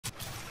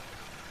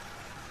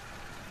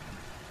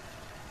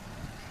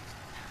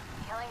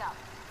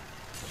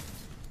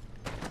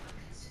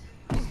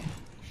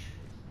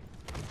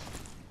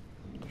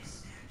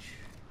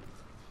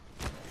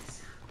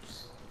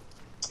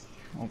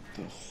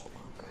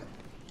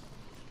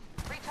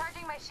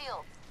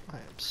shield. I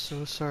am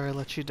so sorry I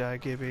let you die,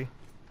 Gibby.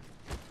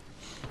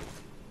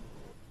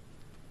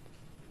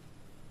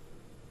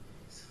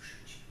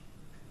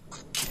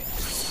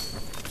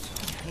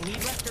 You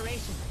need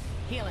restoration.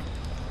 Healing.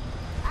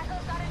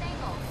 Echo's got an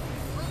angle.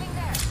 Moving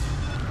there.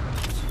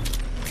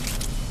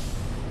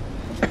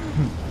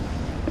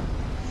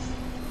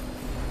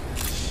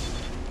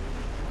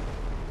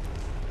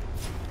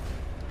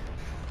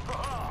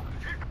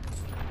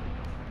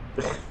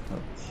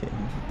 Okay,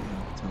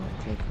 every time I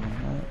click on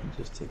that, it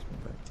just takes me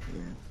back to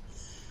here.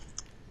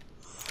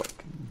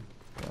 Fucking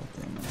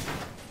goddamn it.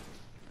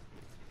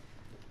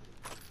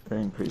 They're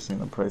increasing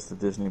the price of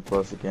Disney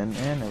Plus again,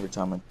 and every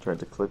time I try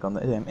to click on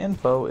the damn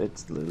info,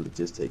 it literally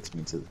just takes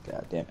me to the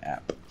goddamn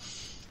app.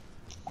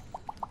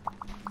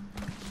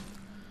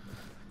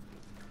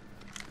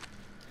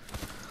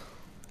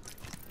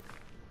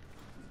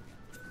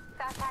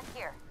 Backpack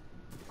here.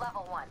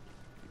 Level 1.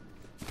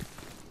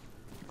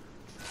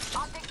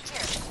 Optics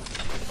here.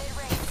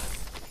 Mid-range.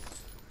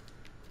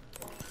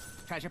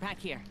 Treasure pack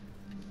here.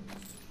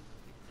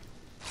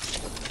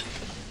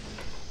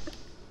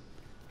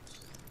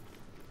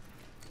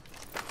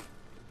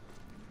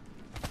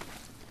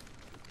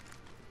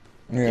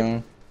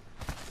 Yeah.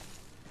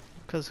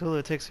 Because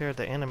Hulu takes care of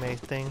the anime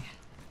thing.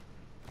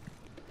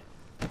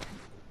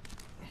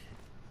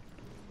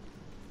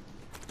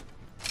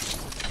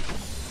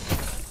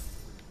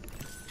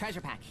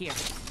 Treasure pack here.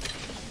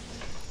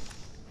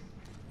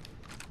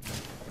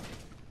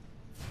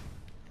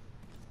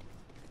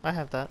 I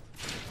have that.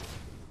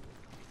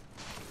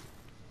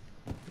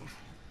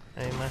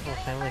 Hey, my whole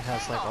family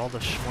has like all the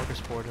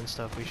smorgasbord and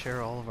stuff. We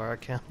share all of our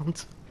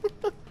accounts.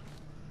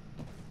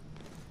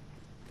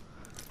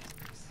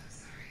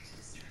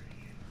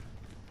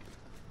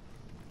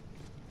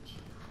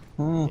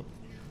 Hmm.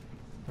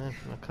 My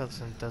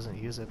cousin doesn't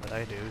use it, but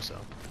I do, so.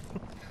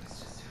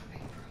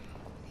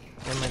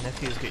 And my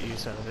nephews get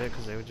use out of it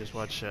because they would just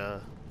watch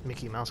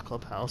Mickey Mouse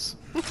Clubhouse.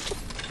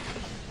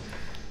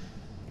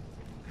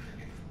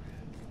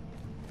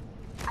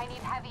 I need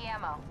heavy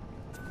ammo.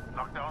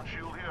 Knockdown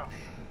shield here.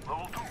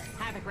 Level 2.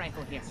 Havoc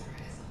rifle here.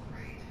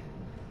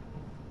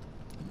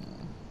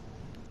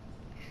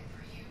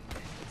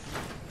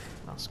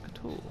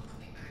 Muscatool.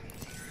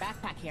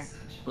 Backpack here.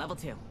 Level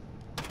 2.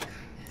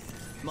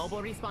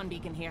 Mobile respawn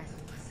beacon here.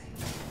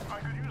 I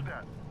could use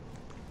that.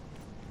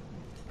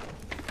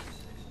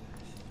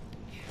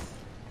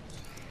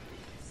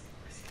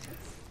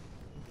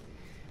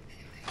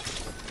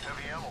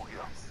 Heavy ammo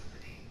here.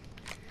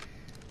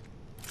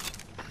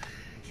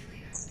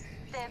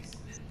 Dibs.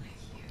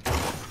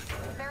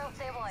 Barrel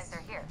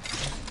stabilizer here.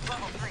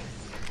 Level 3.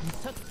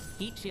 Took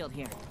heat shield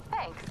here.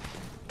 Thanks.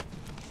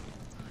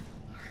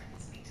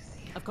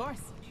 Of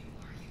course.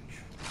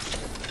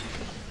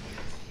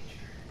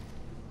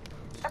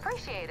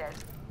 Appreciated.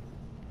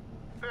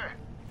 Hey,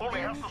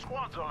 only half the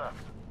squads are left.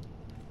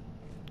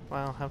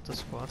 Wow, half the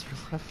squads are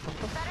left.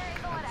 Better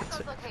angle at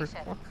Echo's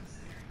location.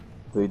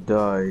 They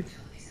died.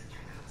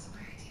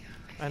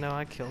 I know,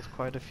 I killed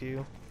quite a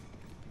few.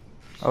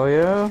 Oh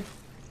yeah?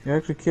 You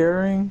actually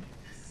carrying?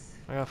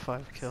 I got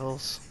 5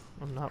 kills.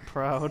 I'm not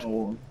proud.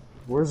 Oh,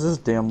 where's this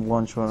damn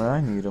lunch when I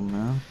need him,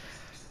 man?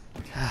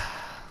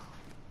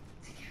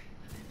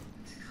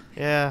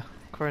 Yeah,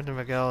 according to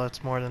Miguel,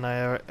 it's more than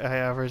I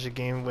average a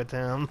game with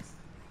him.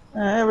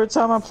 Every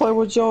time I play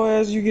with your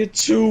ass, you get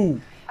 2.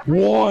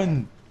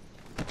 1.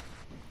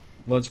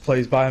 Lunch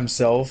plays by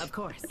himself. Of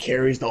course.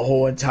 Carries the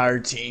whole entire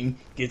team.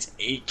 Gets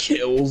 8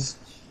 kills.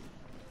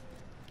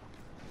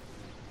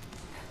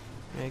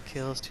 8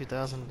 kills,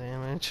 2,000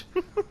 damage.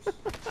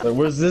 Like,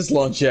 where's this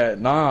lunch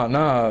at?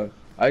 Nah.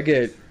 I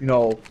get,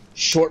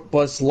 short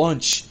bus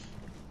lunch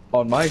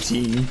on my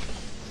team.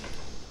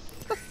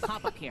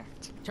 Pop up here.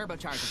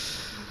 Turbocharger.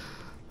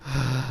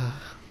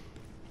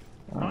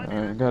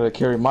 I gotta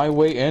carry my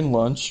weight and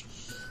lunch.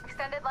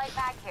 Extended light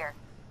pack here.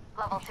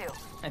 Level 2.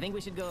 I think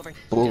we should go over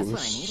just Oh what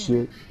I needed.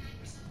 shit.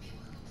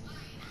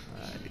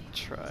 I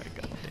try,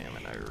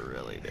 goddammit, I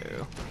really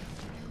do.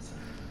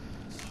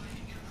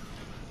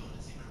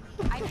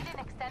 I need an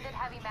extended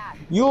heavy mag.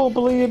 You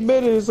openly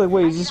admit it. It's like,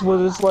 wait, is this what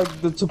it's like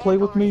to play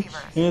with me?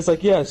 And it's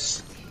like,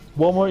 yes.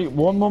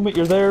 One moment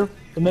you're there,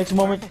 the next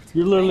moment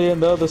you're literally on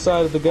the other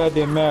side of the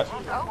goddamn map.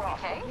 Oh,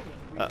 okay.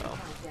 Uh-oh.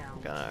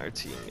 Got an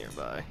RT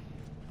nearby.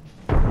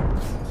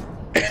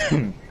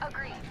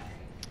 Agreed.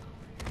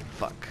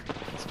 Fuck.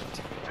 Let's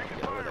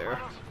get over there.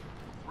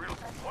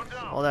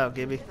 Hold out,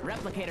 Gibby.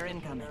 Replicator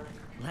incoming.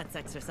 Let's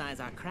exercise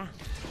our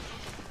craft.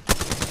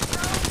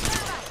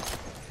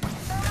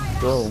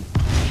 Go.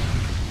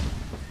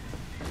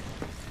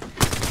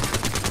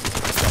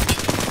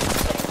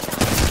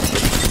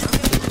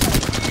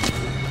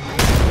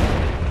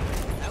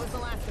 That was the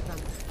last of them.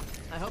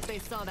 I hope they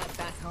saw that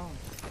back home.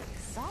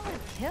 Solid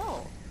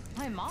kill.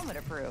 My mom would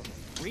approve.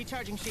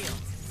 Recharging shields.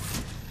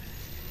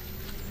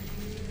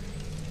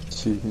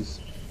 Jeez.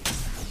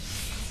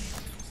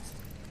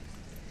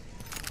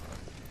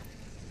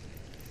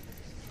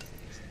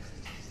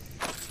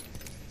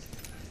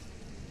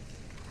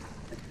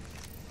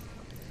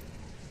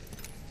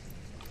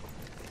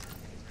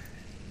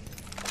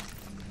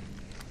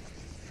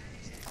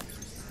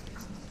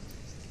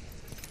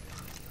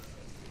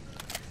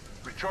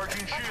 Charging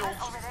Let's head shields.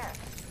 over there.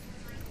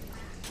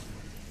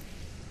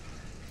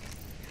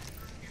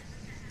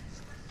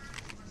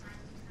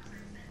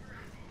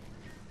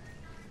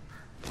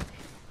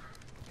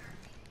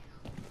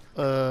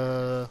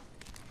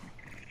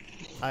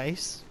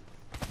 Ice?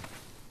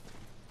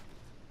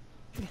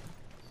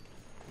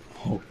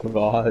 Oh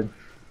god.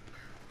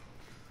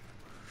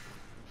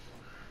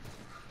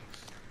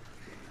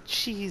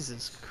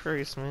 Jesus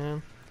Christ,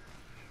 man.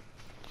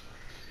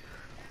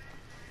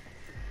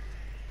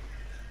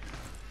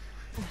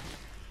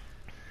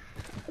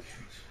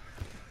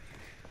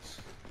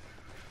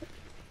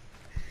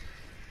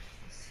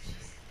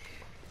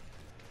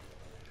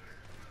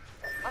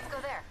 Let's go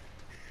there.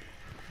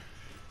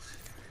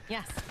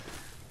 Yes.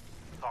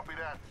 Copy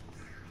that.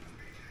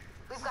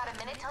 We've got a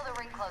minute till the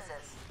ring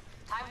closes.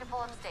 Time to pull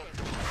up stakes.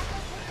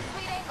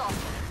 Sweet angle.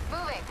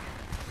 Moving.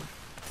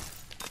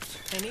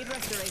 I need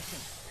restoration.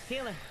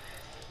 Healing.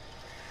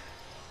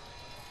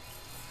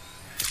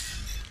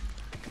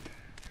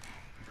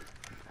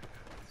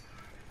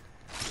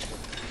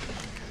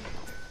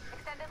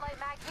 Extended light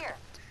mag here.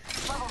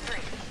 Level 3.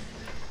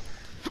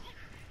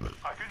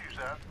 I could use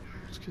that.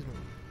 Excuse me.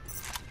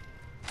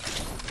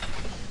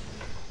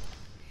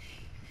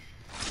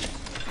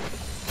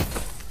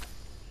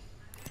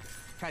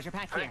 Treasure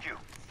pack here. Thank you.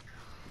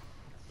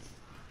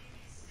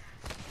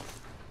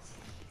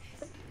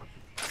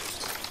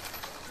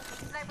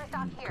 Sniper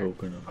stock here.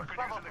 Coconut. I could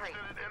Level use an 3.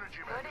 extended energy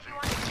Good if you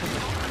magazine.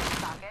 want to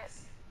stock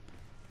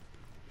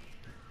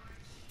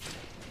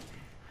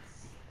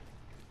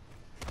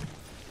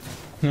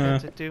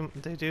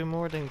it. They do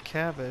more than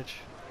cabbage.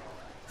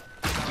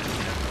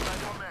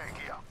 Manual mag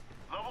here.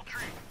 Level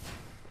 3.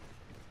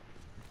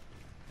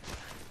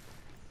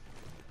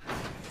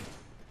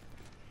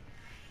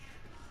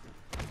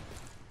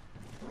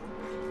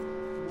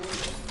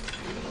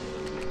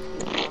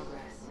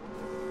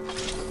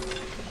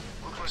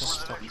 Looks like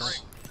Stop we're in the that. next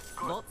ring.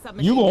 Bolt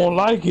submachine You gonna gun.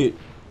 like it.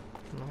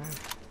 No.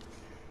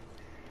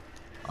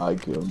 I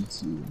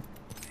guarantee you.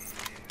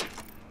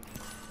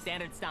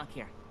 Standard stock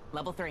here.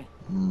 Level 3.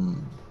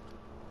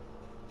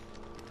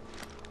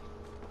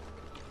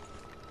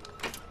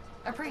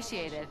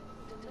 Appreciated.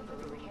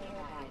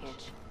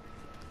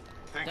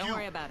 Thank Don't you.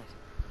 worry about it.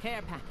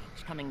 Care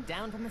package coming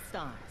down from the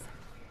stars.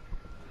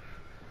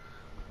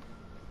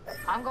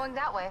 I'm going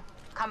that way.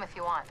 Come if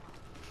you want.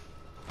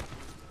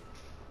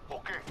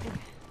 Okay.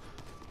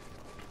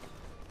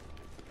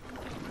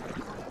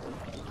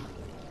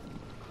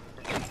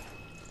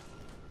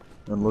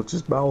 And look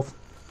his mouth.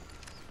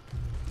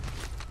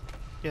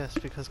 Yes,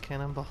 because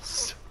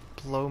cannonballs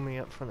blow me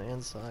up from the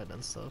inside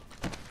and stuff.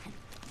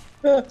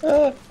 That's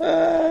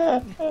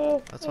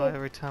why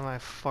every time I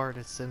fart,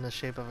 it's in the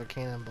shape of a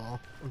cannonball.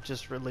 I'm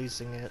just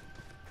releasing it.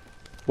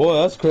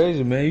 Boy, that's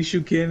crazy, man. You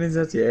shoot cannons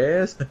at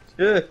your ass?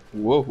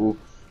 Whoa.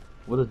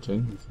 What a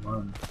genius,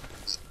 man.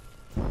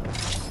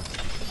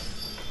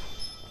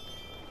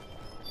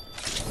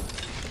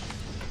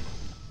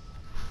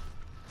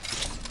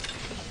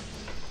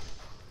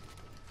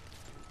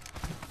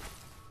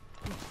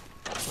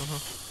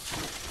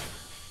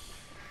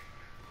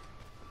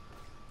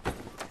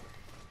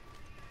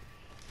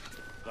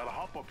 Gotta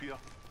hop up here.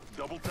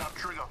 Double tap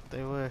trigger.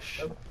 They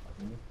wish.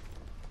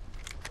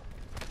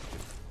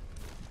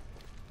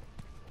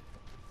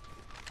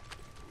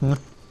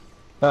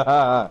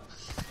 Haha.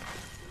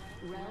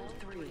 Round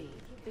 3,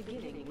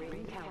 beginning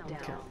ring countdown.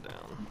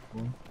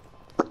 Countdown.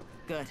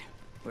 Good.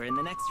 We're in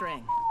the next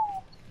ring.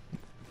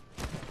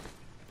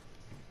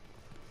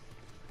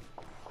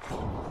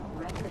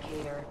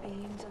 Replicator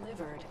being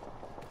delivered.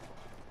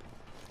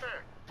 Hey,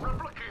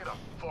 replicator.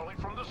 Falling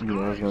from the sky. Yeah,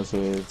 I was gonna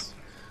say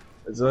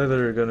it's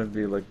either gonna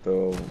be like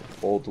the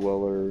Vault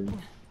Dweller.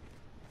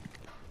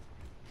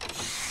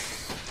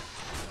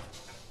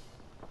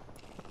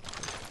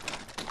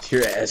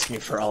 You're asking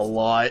for a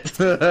lot.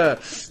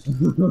 Because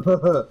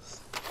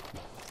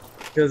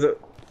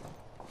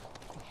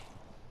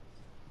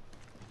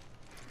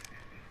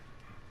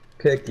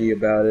picky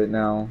about it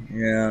now.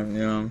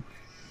 Yeah.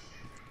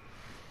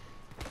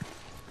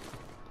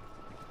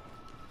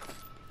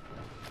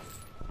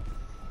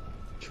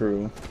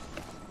 True.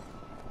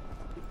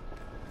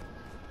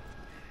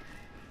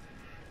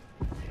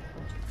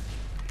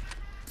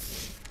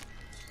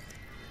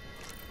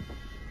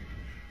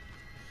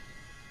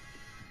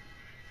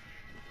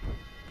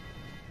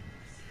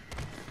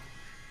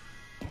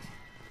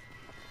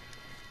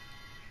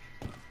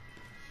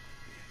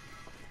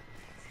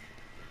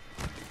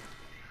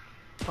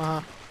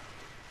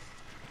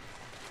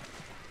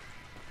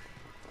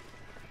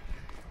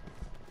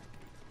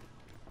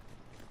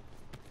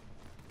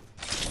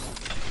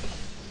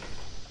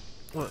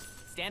 What?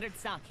 Standard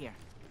stock here.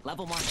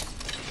 Level 1.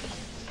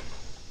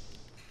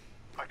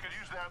 I could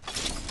use that.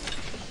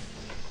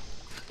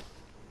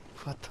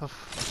 What the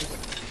fuck?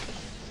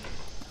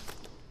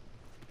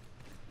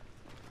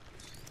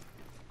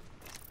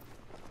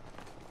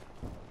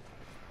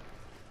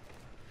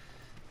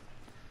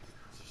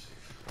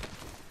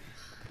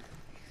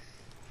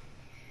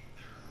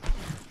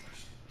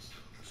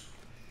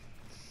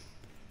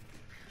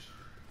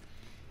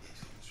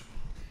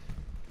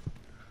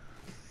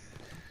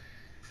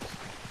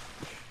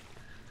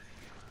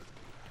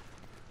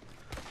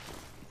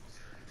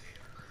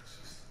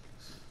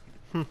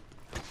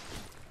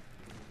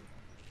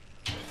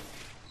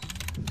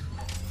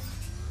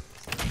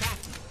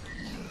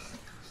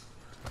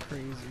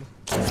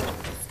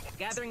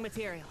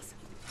 materials.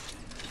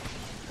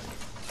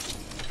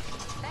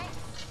 Thanks.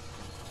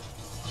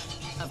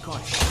 Of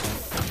course.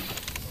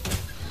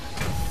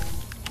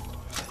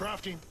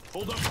 Crafting.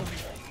 Hold up for me.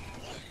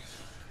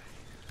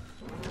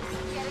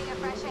 Getting a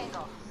fresh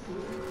angle.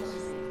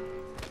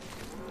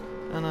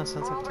 And that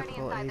sounds We're like already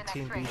typical inside the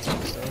 18 next ring. B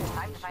stuff.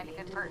 Time to find a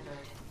good perch.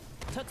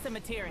 Took some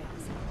materials.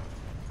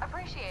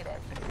 Appreciate it.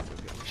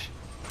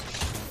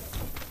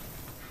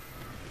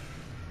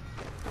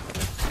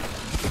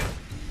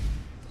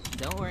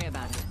 Don't worry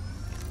about it.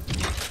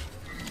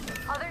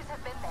 Others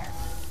have been there.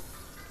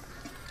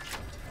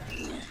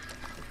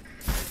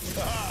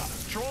 Haha!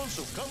 Throwing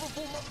some cover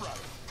for my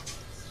brother.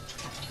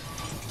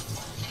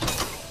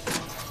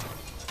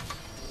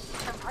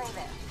 Some prey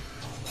there.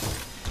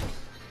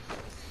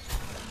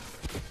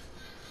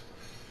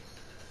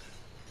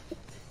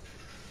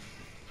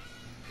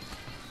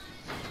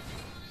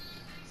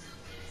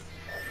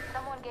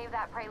 Someone gave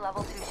that prey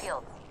level 2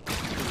 shields.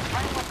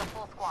 Running with the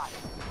full squad.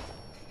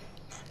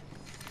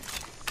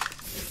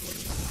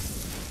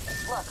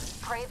 Look,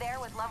 prey there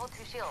with level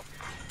 2 shields.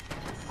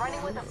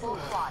 Running with a full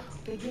squad.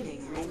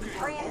 Beginning ring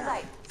Prey in countdown.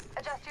 sight.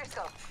 Adjust your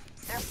scope.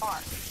 They're far.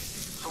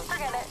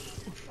 Forget it.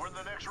 We're in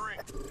the next ring.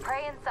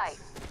 Prey in sight.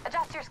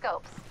 Adjust your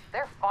scopes.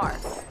 They're far.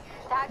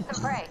 Tag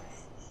some prey.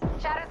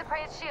 Shatter the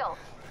prey's shield.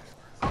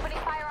 Opening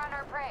fire on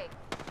our prey.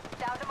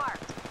 Down to mark.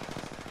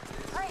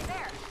 Prey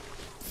there.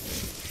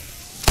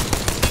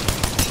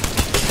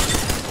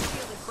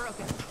 Shield is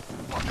broken.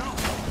 Watch out.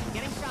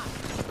 Getting shot.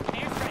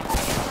 Airstrike.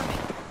 Hit for me.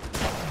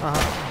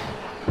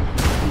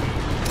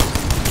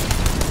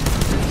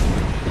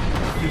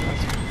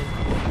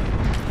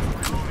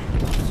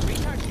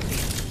 Recharge your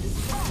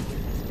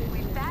shield.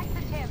 We've bagged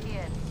the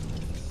champion.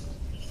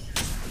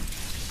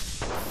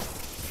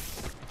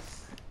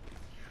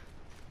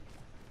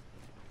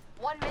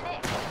 One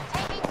minute.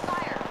 Taking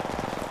fire.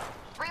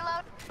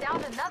 Reload.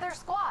 Down another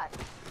squad.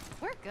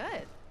 We're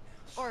good.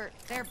 Or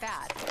they're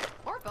bad.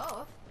 Or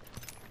both.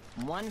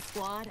 One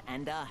squad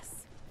and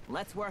us.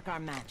 Let's work our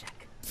magic.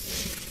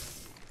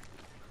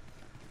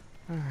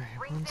 Alright,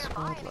 Rings one nearby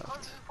squad and it closes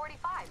left. in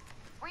 45.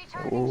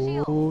 Recharging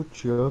shield. Oh,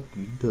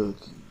 Chucky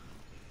Ducky.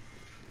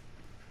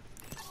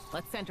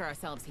 Let's center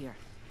ourselves here.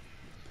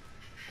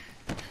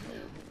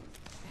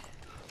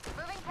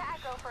 Moving to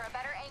Echo for a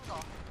better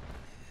angle.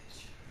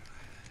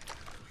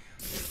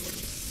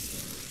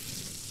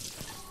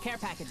 Care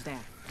package there.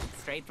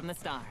 Straight from the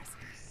stars.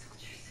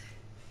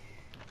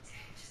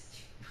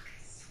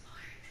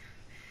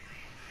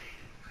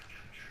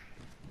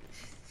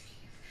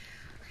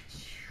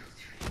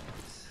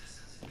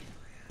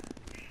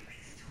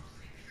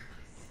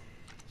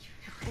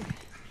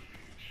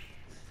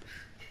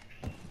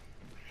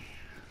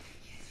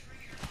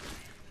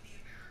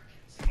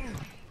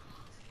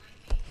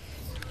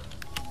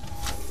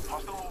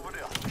 Hostile over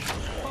there.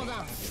 Hold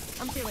on.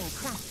 I'm feeling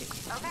crafty.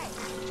 Okay.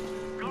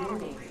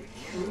 Warning.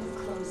 Ring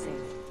closing.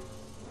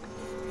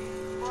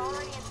 We're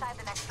already inside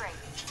the next ring.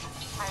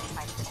 Time to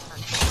find this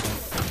first.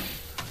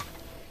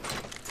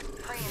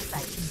 Prey in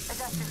sight.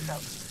 Adjust your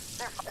scope.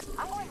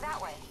 I'm going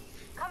that way.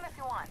 Come if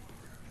you want.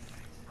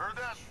 Heard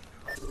that?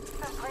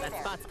 Some prey That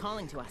there. spot's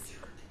calling to us.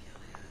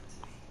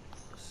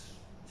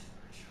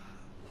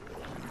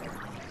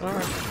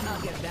 Alright.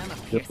 I'll give them a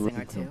piercing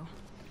or two.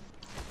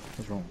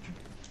 What's wrong with you?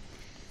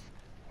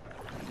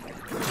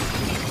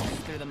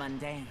 Through the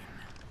mundane.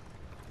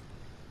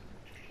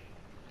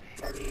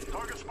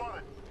 Target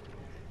spotted.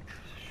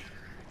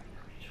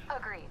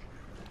 Agreed.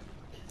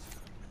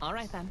 All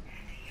right then.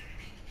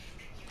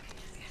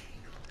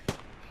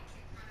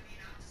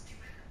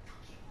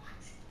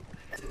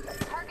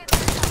 Target.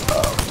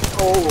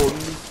 Oh,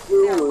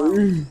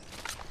 I'm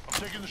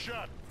taking the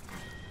shot.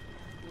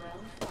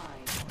 Round 5.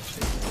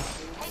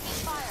 Taking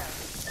fire.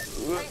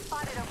 Prey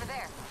spotted over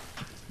there.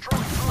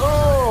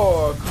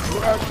 oh,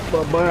 crack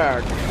my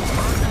back.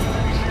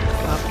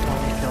 Top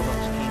 20 kill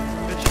those teams.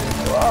 Good shit.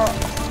 We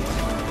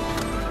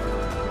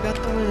got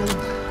the win.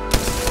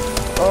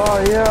 Oh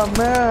yeah,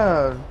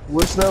 man.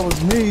 Wish that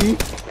was me.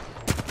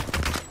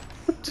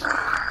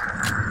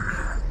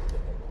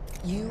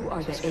 You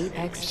are the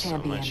Apex So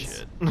much champions.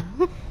 shit.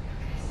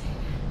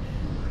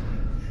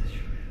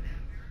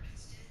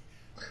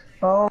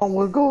 Oh,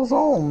 what goes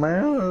on,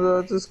 man?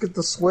 I just get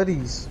the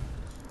sweaties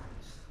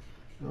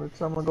every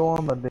time I go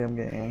on that damn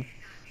game.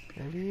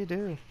 Maybe you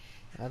do.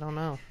 I don't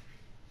know.